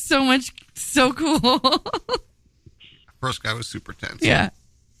 You are so cool. First guy was super tense. Yeah.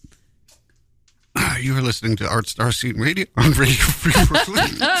 You are listening to Art Star Scene Radio on Radio Free Brooklyn.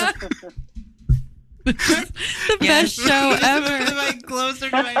 The best show ever. Like closer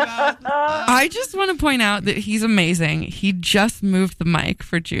to my mouth. I just want to point out that he's amazing. He just moved the mic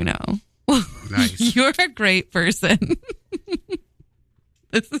for Juno. Nice. You're a great person.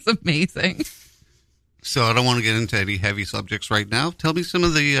 This is amazing. So I don't want to get into any heavy subjects right now. Tell me some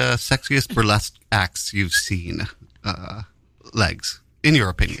of the sexiest burlesque acts you've seen. Legs, in your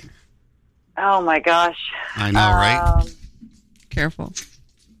opinion. Oh my gosh. I know, right? Careful.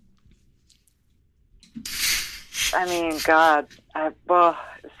 I mean, God,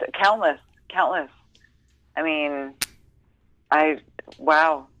 countless. I mean,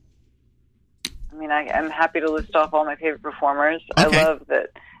 wow. I mean, I'm happy to list off all my favorite performers. Okay. I love that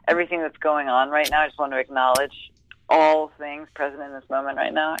everything that's going on right now. I just want to acknowledge all things present in this moment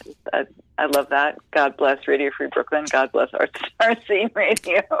right now. I love that. God bless Radio Free Brooklyn. God bless Art Star Scene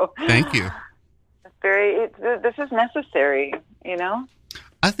Radio. Thank you. This is necessary, you know?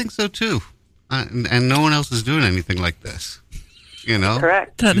 I think so too. And no one else is doing anything like this. You know?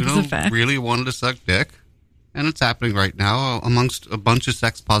 Correct. That you is a fact. really wanted to suck dick. And it's happening right now amongst a bunch of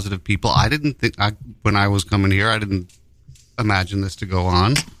sex positive people. I didn't think, when I was coming here, I didn't imagine this to go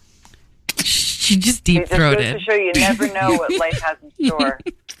on. She just deep It just goes throated. to show you never know what life has in store.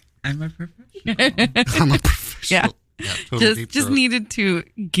 I'm a professional. I'm a professional. Yeah. Total Just throat. needed to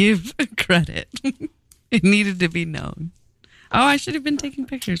give credit. It needed to be known. Oh, I should have been taking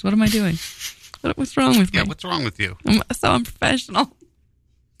pictures. What am I doing? What's wrong with me? Yeah, what's wrong with you? I'm so unprofessional.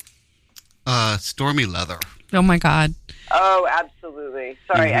 Stormy Leather. Oh my God. Oh, absolutely.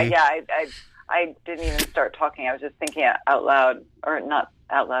 Sorry. Mm-hmm. I didn't even start talking. I was just thinking out loud, or not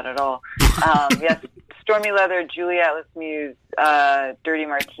out loud at all. Yes, Stormy Leather, Julie Atlas Muse, Dirty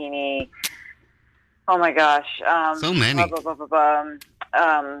Martini. Oh my gosh. So many. All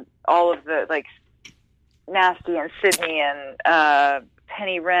of the, like, Nasty and Sydney and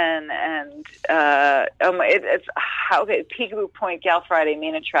Penny Wren and it's Peekaboo Point, Gal Friday,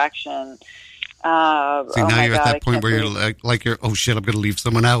 Main Attraction. See, now you're at that point where you're believe- like you're, oh shit, I'm going to leave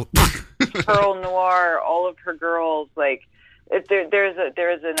someone out. Pearl Noir, all of her girls, like there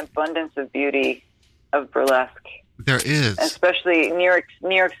is an abundance of beauty of burlesque. There is, Especially New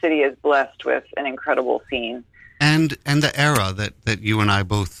York City is blessed with an incredible scene. and the era that you and I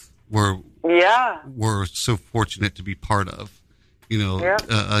both were so fortunate to be part of. You know,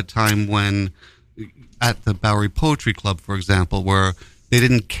 a time when at the Bowery Poetry Club, for example, where they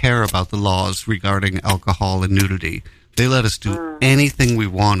didn't care about the laws regarding alcohol and nudity. They let us do anything we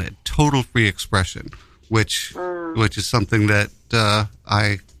wanted, total free expression, which is something that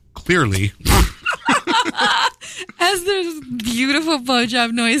I clearly. As there's beautiful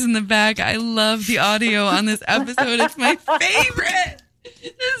blowjob noise in the back, I love the audio on this episode. It's my favorite.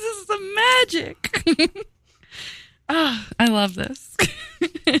 This is some magic. I love this.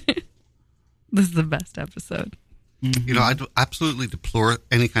 This is the best episode. You know, I absolutely deplore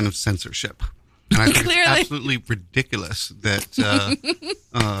any kind of censorship. And I think Clearly. it's absolutely ridiculous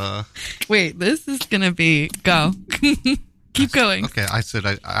that... Wait, this is going to be... Go. Keep going. Okay, I said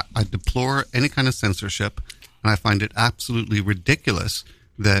I deplore any kind of censorship, and I find it absolutely ridiculous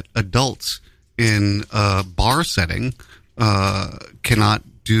that adults in a bar setting cannot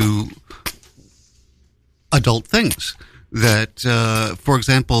do adult things. That, for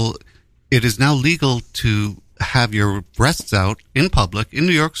example, it is now legal to have your breasts out in public in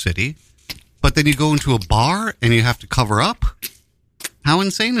New York City, but then you go into a bar and you have to cover up? How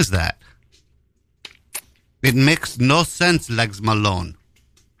insane is that? It makes no sense, Legs Malone.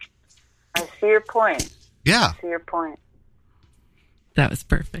 I see your point. Yeah. I see your point. That was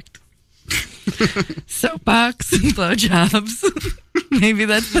perfect. Soapbox and blowjobs. Maybe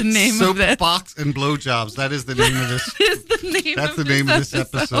that's the name of this. Soapbox and blowjobs. That is the name of this. Is the name That's of the name this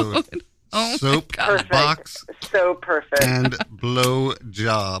of this episode. Oh Soap, my God. Perfect. box, So perfect. and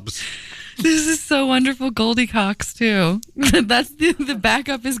blowjobs. This is so wonderful. Goldie Cox too. That's the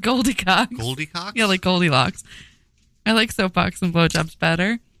backup is Goldie Cox. Goldie Cox? Yeah, like Goldilocks. I like soapbox and blowjobs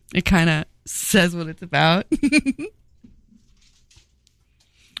better. It kind of says what it's about.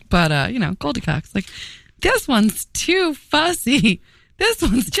 But, Goldie Cox, like, this one's too fussy. This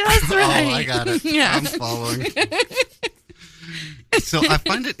one's just right. Oh, I got it. Yeah. I'm following. So I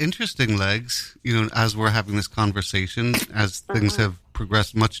find it interesting, Legs, as we're having this conversation, as things have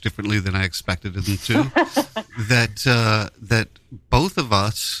progressed much differently than I expected them to, that both of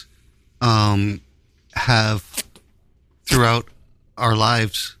us have, throughout our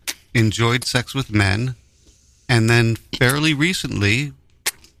lives, enjoyed sex with men, and then fairly recently,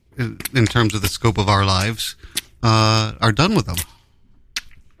 in terms of the scope of our lives, are done with them.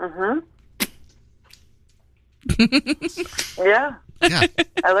 Yeah. Yeah.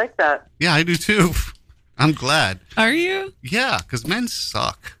 I like that. Yeah, I do too. I'm glad. Are you? Yeah, because men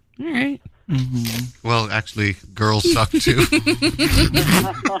suck. All right. Well, actually, girls suck too.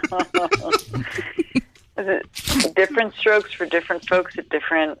 Is it different strokes for different folks at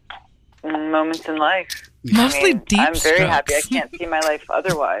different moments in life? Mostly deep I'm very strokes. happy. I can't see my life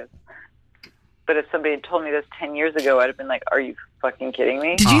otherwise. But if somebody had told me this 10 years ago, I'd have been like, are you fucking kidding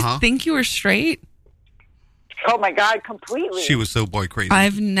me? Did you think you were straight? Oh, my God, completely. She was so boy crazy.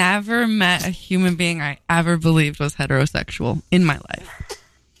 I've never met a human being I ever believed was heterosexual in my life.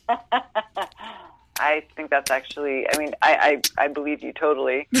 I think that's actually, I believe you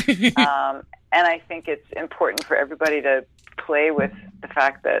totally. And I think it's important for everybody to play with the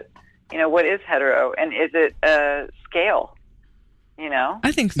fact that, what is hetero? And is it a scale?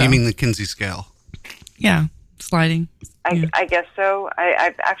 I think so. You mean the Kinsey scale? Yeah, sliding. I guess so.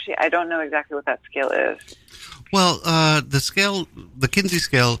 I don't know exactly what that scale is. Well, the Kinsey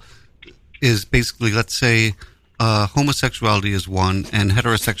scale is basically, let's say, homosexuality is 1 and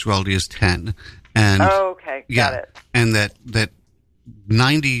heterosexuality is 10. And okay, got it. And that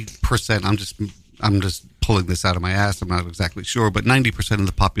 90%, I'm just pulling this out of my ass, I'm not exactly sure, but 90% of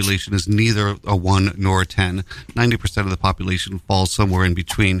the population is neither a 1 nor a 10. 90% of the population falls somewhere in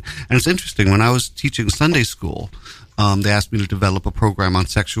between. And it's interesting, when I was teaching Sunday school, they asked me to develop a program on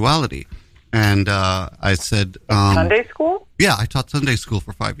sexuality. And I said... Sunday school? Yeah, I taught Sunday school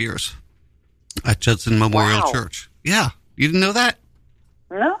for 5 years at Judson Memorial Church. Yeah, you didn't know that?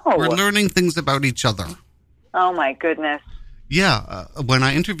 No. We're learning things about each other. Oh, my goodness. Yeah, when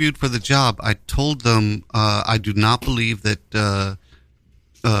I interviewed for the job, I told them I do not believe that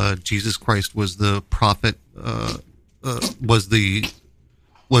Jesus Christ was the prophet, was the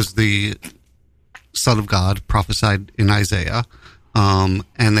Son of God prophesied in Isaiah. And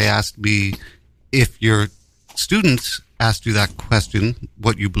they asked me, if your students asked you that question,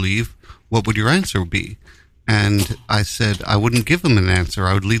 what you believe, what would your answer be? And I said I wouldn't give them an answer.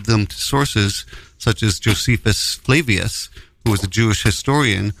 I would lead them to sources such as Josephus Flavius, who was a Jewish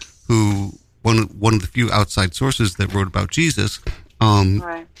historian, who one of the few outside sources that wrote about Jesus.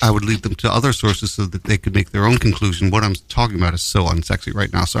 Right. I would lead them to other sources so that they could make their own conclusion. What I'm talking about is so unsexy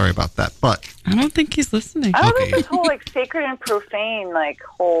right now. Sorry about that, but I don't think he's listening. I don't know this whole sacred and profane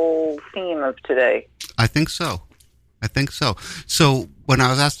whole theme of today. I think so. So when I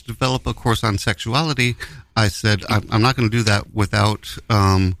was asked to develop a course on sexuality, I said I'm not going to do that without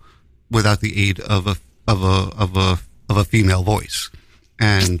the aid of a female voice,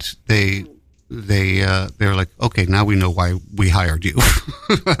 and they're like, okay, now we know why we hired you.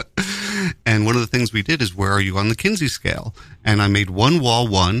 And one of the things we did is, where are you on the Kinsey scale? And I made one wall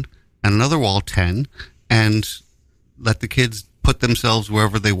 1 and another wall 10, and let the kids put themselves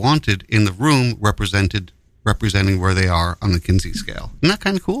wherever they wanted in the room, representing where they are on the Kinsey scale. Isn't that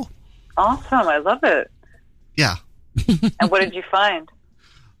kind of cool? Awesome. I love it. Yeah. And what did you find?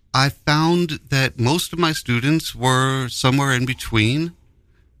 I found that most of my students were somewhere in between.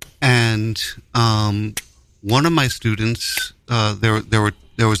 And one of my students,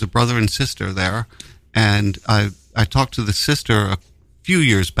 there was a brother and sister there, and I talked to the sister a few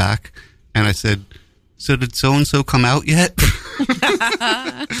years back, and I said, "So did so and so come out yet?"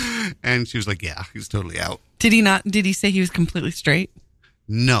 And she was like, "Yeah, he's totally out." Did he not? Did he say he was completely straight?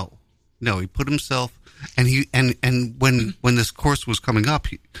 No, he put himself, and when this course was coming up,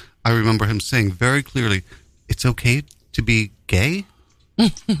 I remember him saying very clearly, "It's okay to be gay."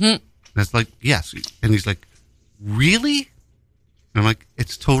 And it's like, yes. And he's like, really? And I'm like,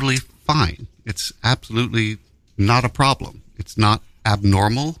 it's totally fine. It's absolutely not a problem. It's not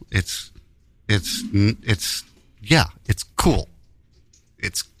abnormal. It's cool.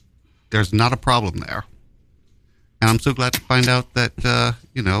 There's not a problem there. And I'm so glad to find out that,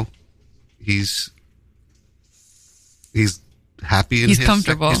 he's happy and he's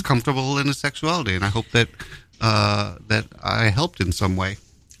comfortable. He's comfortable in his sexuality. And I hope that I helped in some way.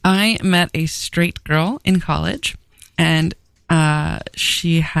 I met a straight girl in college, and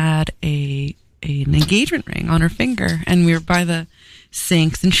she had an engagement ring on her finger, and we were by the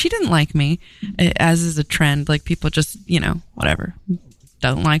sinks, and she didn't like me, as is a trend. Like, people just, whatever,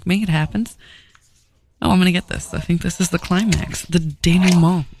 don't like me. It happens. Oh, I'm gonna get this. I think this is the climax, the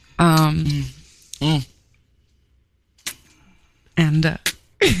denouement. And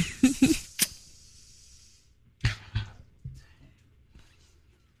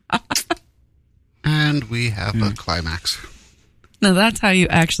and we have a climax. now that's how you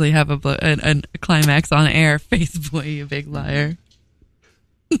actually have a climax on air. Face boy, you big liar.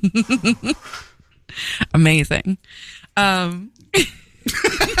 Amazing. I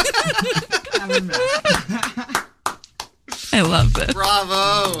love this.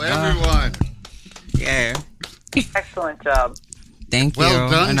 Bravo, everyone. Yeah. Excellent job. Thank you, Well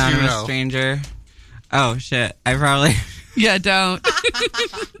done, anonymous Juno. stranger. Oh, shit. I probably... Yeah, don't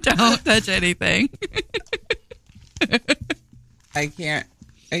touch anything. I can't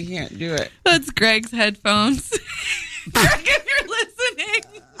do it. That's Greg's headphones. Greg, if you're listening.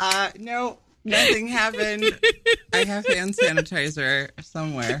 No, nothing happened. I have hand sanitizer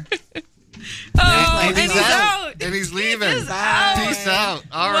somewhere. Oh, And and he's out. And he's leaving. He's out. Peace out.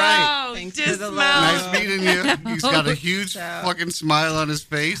 All right. Wow, Thanks for the dismount. love. Nice meeting you. He's got a huge fucking smile on his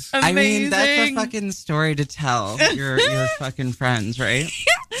face. I mean, that's a Amazing. fucking story to tell your fucking friends, right?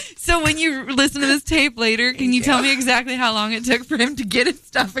 So when you listen to this tape later, can you tell me exactly how long it took for him to get his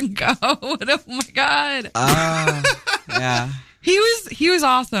stuff and go? Oh my God. Yeah. He was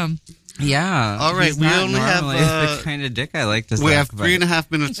awesome. Yeah. All right, He's we not only have, normally the kind of dick I like to suck. We have but- 3.5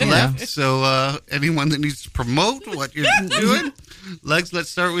 minutes left, so anyone that needs to promote what you're doing, Legs, let's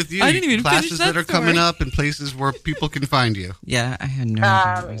start with you. I didn't even Classes finish that that are coming story. up and places where people can find you. Yeah, I had no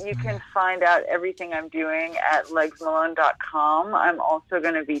idea. You can find out everything I'm doing at legsmalone.com. I'm also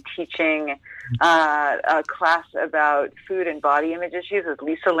going to be teaching a class about food and body image issues with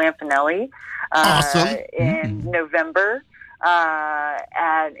Lisa Lampanelli Awesome. in November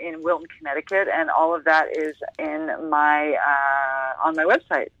in Wilton, Connecticut, and all of that is in my on my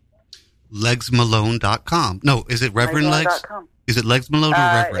website. Legsmalone.com. No, is it Reverend Legs? Legsmalone.com. Is it Legs Malone or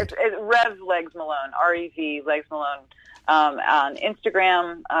Reverend? It's Rev Legs Malone, REV Legs Malone. On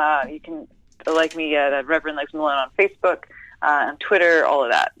Instagram, you can like me at Reverend Legs Malone on Facebook, on Twitter, all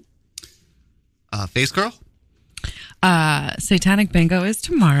of that. Face Girl? Satanic Bingo is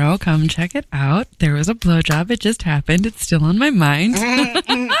tomorrow. Come check it out. There was a blowjob. It just happened. It's still on my mind.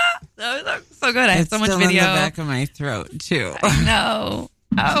 That was so good. I have It's so much still video. in the back of my throat, too. No.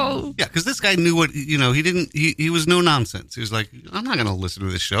 Oh. Yeah, because this guy knew what, he was no nonsense. He was like, I'm not going to listen to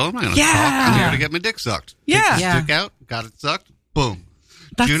this show. I'm not going to Yeah. talk. I'm here to get my dick sucked. Yeah. Take the Yeah. dick out, got it sucked, boom.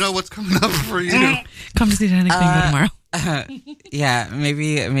 That's- Do you know what's coming up for you? Come to Satanic Bingo tomorrow. Yeah,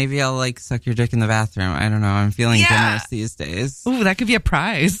 maybe I'll like suck your dick in the bathroom. I don't know. I'm feeling Yeah. generous these days. Ooh, that could be a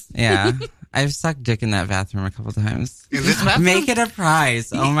prize. Yeah. I've sucked dick in that bathroom a couple times. In this bathroom? Make it a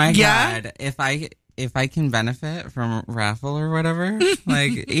prize. Oh my Yeah? God. If I can benefit from raffle or whatever,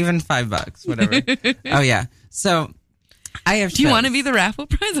 like even $5, whatever. Oh yeah. So I have. Do you want to be the raffle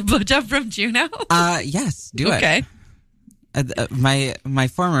prize? A blowjob from Juno? Yes, do it. Okay. My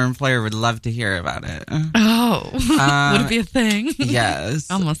former employer would love to hear about it. Oh. Would it be a thing? Yes.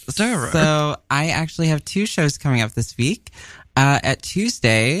 Almost the star. So I actually have 2 shows coming up this week. On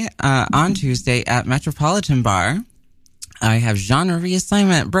Tuesday at Metropolitan Bar, I have Genre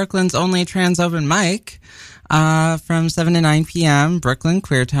Reassignment, Brooklyn's only trans open mic, from 7 to 9 p.m. Brooklyn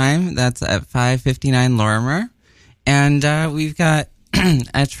Queer Time. That's at 559 Lorimer. And we've got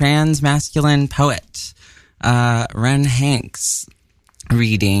a trans masculine poet, Ren Hanks,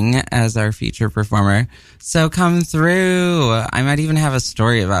 reading as our feature performer. So come through. I might even have a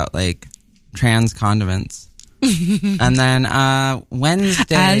story about like trans condiments. And then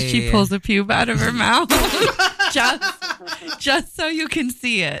Wednesday, As she pulls a pube out of her mouth. just so you can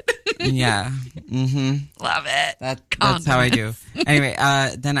see it. yeah, Love it. that's how I do. Anyway,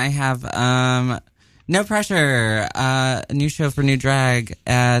 then I have No Pressure, a new show for New Drag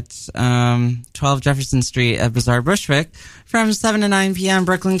at 12 Jefferson Street at Bazaar Bushwick from 7 to 9 p.m.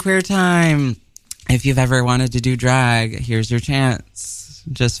 Brooklyn Queer Time. If you've ever wanted to do drag, here's your chance.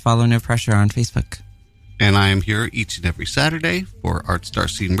 Just follow No Pressure on Facebook. And I am here each and every Saturday for Art Star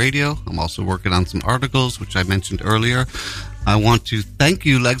Scene Radio. I'm also working on some articles, which I mentioned earlier. I want to thank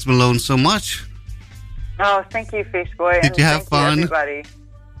you, Legs Malone, so much. Oh, thank you, Faceboy. Did you have fun? You, everybody.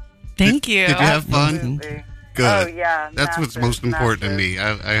 Thank you. Did you have fun? Absolutely. Good. Oh, yeah. That's what's massive, most important to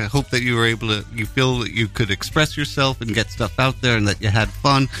massive. me. I hope that you were able to, you feel that you could express yourself and get stuff out there and that you had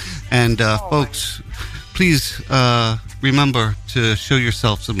fun. And folks, please remember to show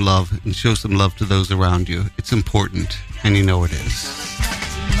yourself some love and show some love to those around you. It's important. and you know it is.